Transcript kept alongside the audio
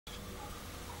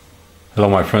Hello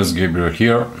my friends, Gabriel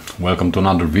here. Welcome to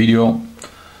another video.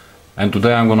 And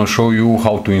today I'm gonna show you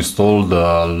how to install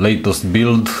the latest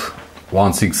build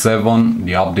 167,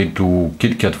 the update to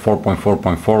KitKat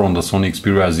 4.4.4 on the Sony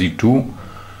Xperia Z2.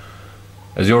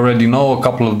 As you already know, a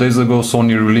couple of days ago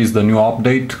Sony released a new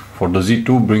update for the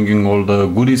Z2, bringing all the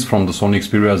goodies from the Sony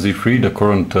Xperia Z3, the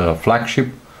current flagship.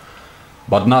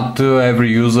 But not every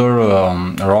user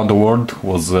around the world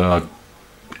was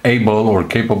able or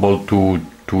capable to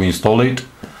install it,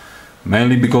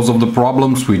 mainly because of the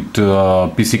problems with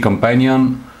PC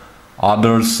Companion.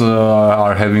 Others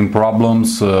are having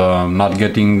problems not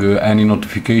getting any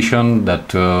notification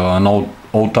that an auto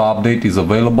update is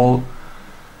available.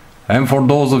 And for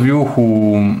those of you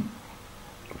who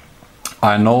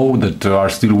I know that are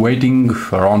still waiting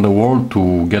around the world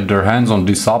to get their hands on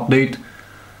this update,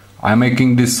 I'm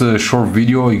making this short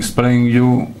video explaining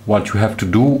you what you have to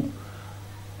do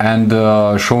and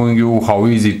showing you how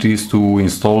easy it is to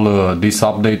install this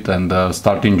update and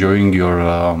start enjoying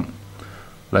your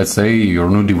let's say your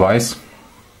new device.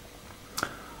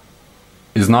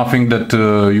 It's nothing that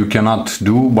you cannot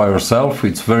do by yourself.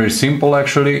 It's very simple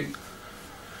actually,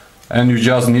 and you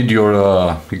just need your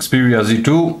Xperia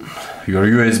Z2, your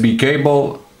USB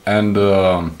cable, and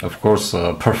of course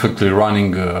a perfectly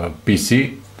running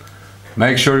PC.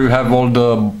 Make sure you have all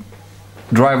the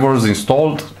drivers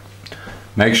installed.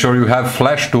 Make sure you have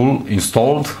Flashtool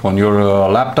installed on your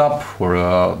laptop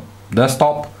or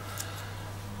desktop.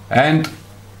 And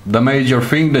the major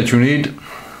thing that you need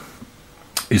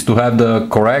is to have the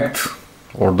correct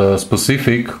or the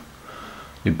specific,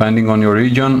 depending on your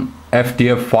region,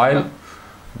 FTF file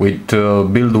with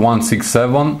build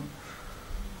 167,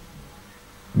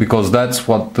 because that's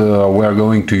what we are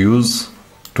going to use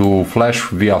to flash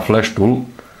via Flashtool.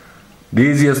 The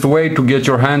easiest way to get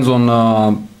your hands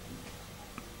on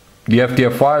the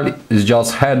FTF file is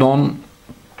just head on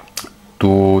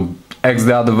to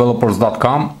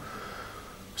xdadevelopers.com,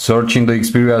 search in the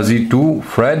Xperia Z2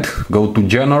 thread, go to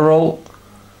General,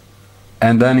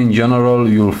 and then in General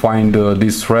you'll find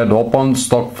this thread open,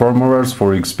 stock firmwares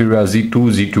for Xperia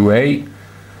Z2, Z2A,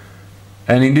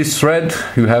 and in this thread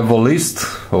you have a list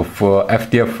of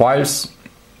FTF files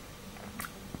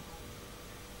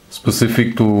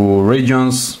specific to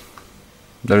regions.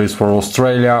 There is for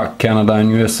Australia, Canada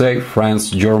and USA, France,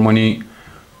 Germany,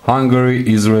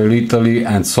 Hungary, Israel, Italy,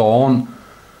 and so on.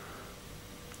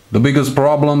 The biggest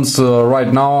problems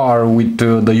right now are with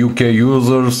the UK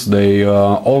users. They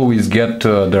always get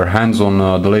their hands on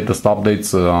the latest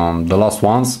updates, the last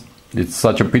ones. It's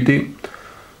such a pity.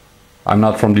 I'm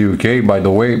not from the UK, by the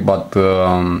way, but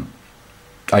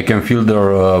I can feel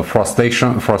their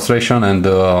frustration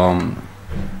and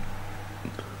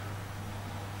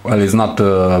well, it's not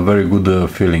a very good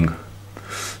feeling.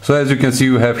 So as you can see,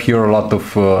 you have here a lot of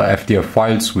FTF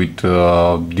files with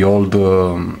the old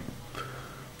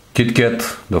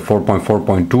KitKat, the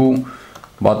 4.4.2,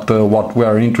 but what we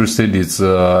are interested is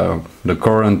the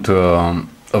current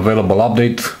available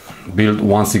update, build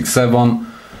 167.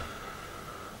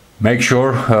 Make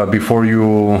sure before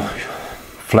you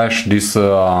flash this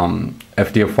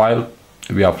FTF file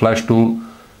via Flashtool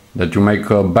that you make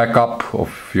a backup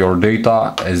of your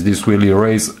data, as this will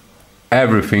erase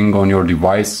everything on your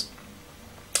device.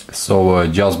 So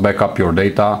just back up your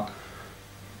data.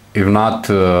 If not,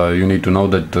 you need to know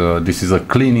that this is a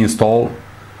clean install,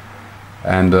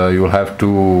 and you'll have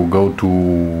to go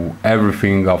to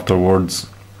everything afterwards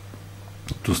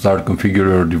to start configure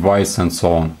your device and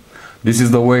so on. This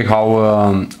is the way how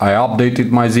I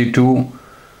updated my Z2.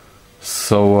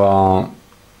 So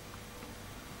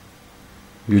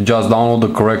you just download the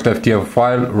correct FTF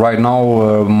file. Right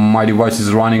now my device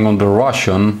is running on the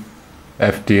Russian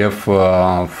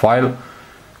FTF file,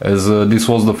 as this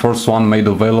was the first one made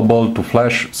available to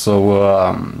flash,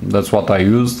 so that's what I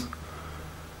used.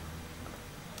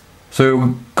 So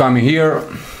you come here,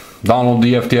 download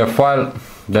the FTF file,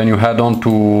 then you head on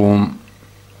to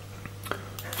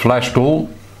Flashtool.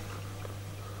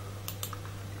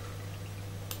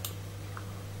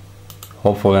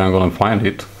 Hopefully I'm gonna find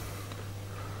it.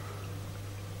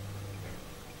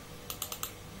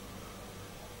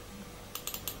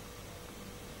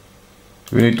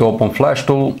 You need to open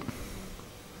Flashtool.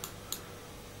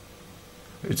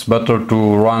 It's better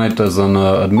to run it as an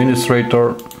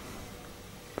administrator.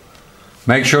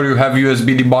 Make sure you have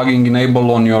USB debugging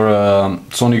enabled on your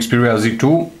Sony Xperia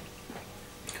Z2.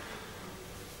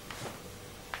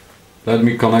 Let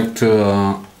me connect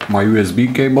my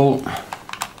USB cable.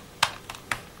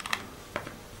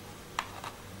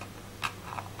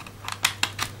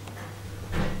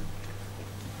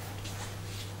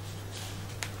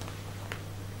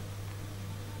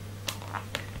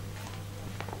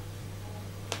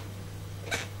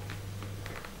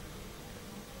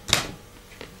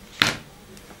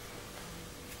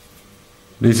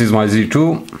 This is my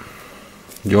Z2.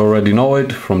 You already know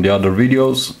it from the other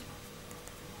videos.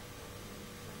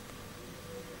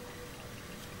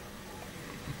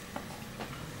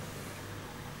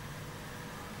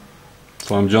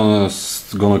 So I'm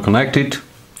just gonna connect it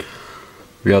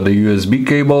via the USB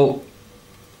cable,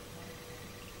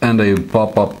 and a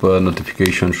pop-up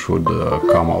notification should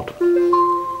come out.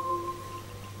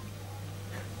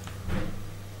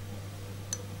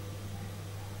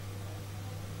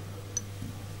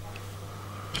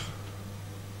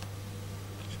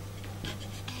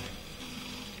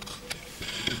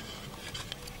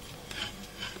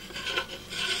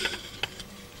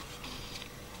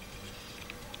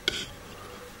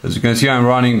 As you can see, I'm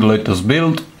running the latest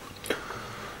build.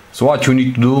 So what you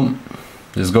need to do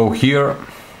is go here.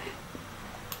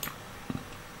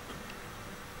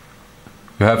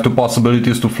 You have two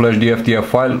possibilities to flash the FTF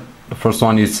file. The first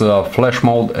one is flash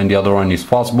mode and the other one is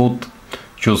fast boot.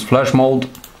 Choose flash mode.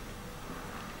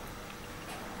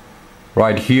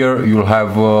 Right here you'll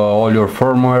have all your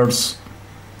firmwares.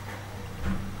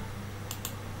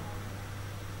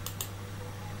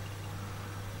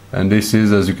 And this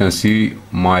is, as you can see,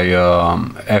 my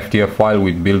FTF file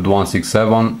with build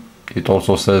 167. It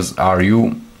also says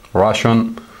RU,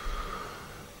 Russian.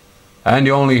 And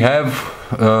the only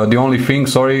thing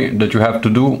that you have to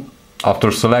do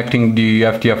after selecting the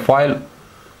FTF file,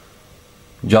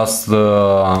 just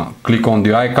click on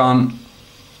the icon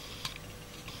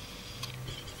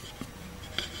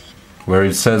where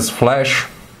it says flash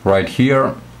right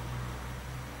here,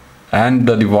 and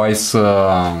the device,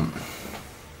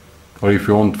 or if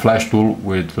you want Flashtool,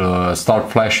 with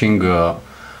start flashing the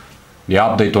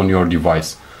update on your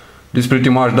device. This pretty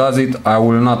much does it. I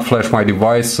will not flash my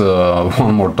device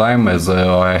one more time, as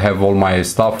I have all my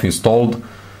stuff installed,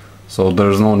 so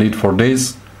there's no need for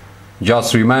this.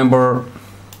 Just remember,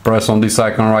 press on this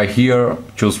icon right here,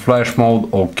 choose flash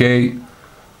mode, OK.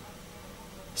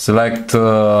 Select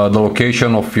the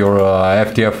location of your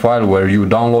FTF file where you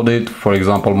download it. For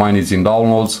example, mine is in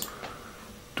downloads.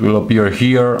 It will appear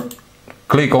here.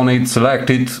 Click on it, select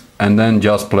it, and then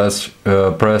just press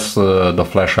the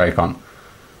flash icon.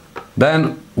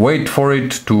 Then wait for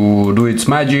it to do its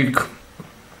magic.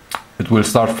 It will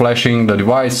start flashing the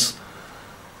device,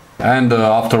 and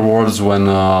afterwards, when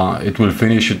it will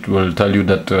finish, it will tell you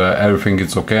that everything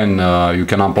is okay, and you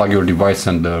can unplug your device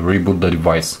and reboot the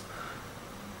device.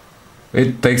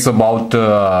 It takes about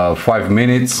 5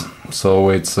 minutes, so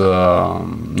it's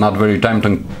not very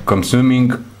time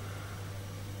consuming.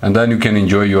 And then you can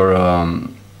enjoy your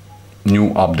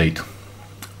new update.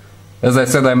 As I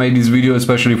said, I made this video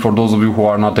especially for those of you who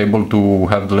are not able to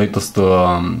have the latest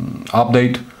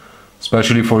update,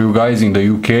 especially for you guys in the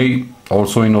UK,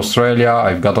 also in Australia.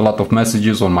 I've got a lot of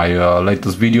messages on my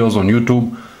latest videos on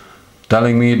YouTube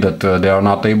telling me that they are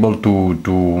not able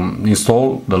to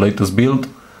install the latest build.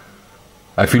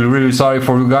 I feel really sorry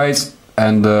for you guys,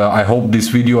 and I hope this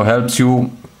video helps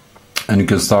you and you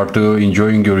can start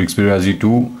enjoying your Xperia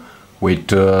Z2 with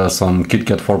some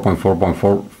KitKat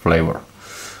 4.4.4 flavor.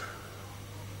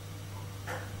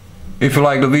 If you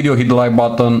like the video, hit the like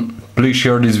button. Please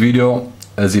share this video,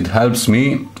 as it helps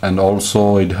me, and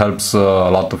also it helps a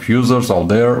lot of users out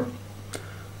there.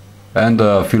 And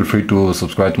feel free to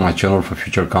subscribe to my channel for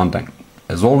future content.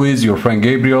 As always, your friend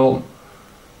Gabriel,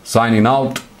 signing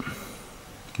out.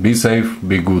 Be safe,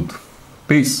 be good.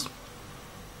 Peace.